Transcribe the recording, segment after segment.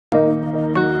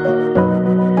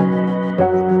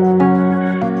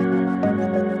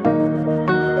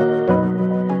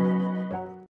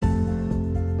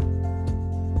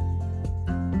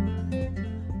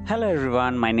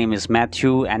my name is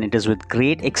Mathew, and it is with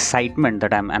great excitement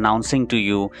that I'm announcing to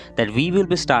you that we will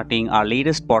be starting our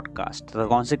latest podcast, the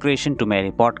Consecration to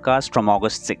Mary podcast, from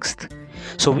August 6th.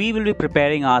 So, we will be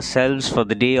preparing ourselves for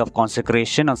the day of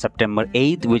consecration on September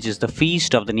 8th, which is the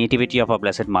feast of the Nativity of our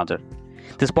Blessed Mother.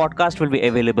 This podcast will be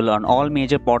available on all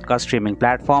major podcast streaming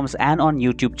platforms and on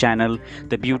YouTube channel,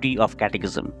 The Beauty of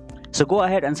Catechism. So go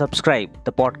ahead and subscribe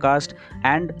the podcast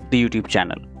and the YouTube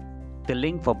channel. The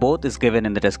link for both is given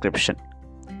in the description.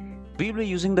 We will be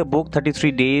using the book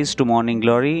 33 Days to Morning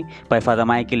Glory by Father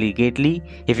Michael E. Gately.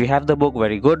 If you have the book,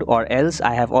 very good, or else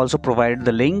I have also provided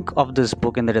the link of this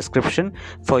book in the description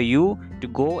for you to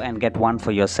go and get one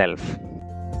for yourself.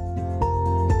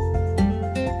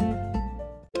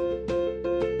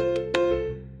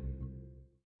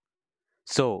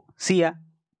 So, see ya.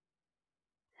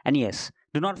 And yes,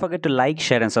 do not forget to like,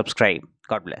 share, and subscribe.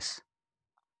 God bless.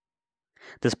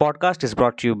 This podcast is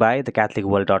brought to you by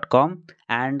thecatholicworld.com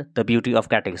and The Beauty of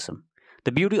Catechism.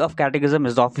 The Beauty of Catechism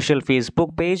is the official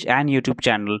Facebook page and YouTube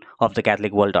channel of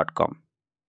thecatholicworld.com.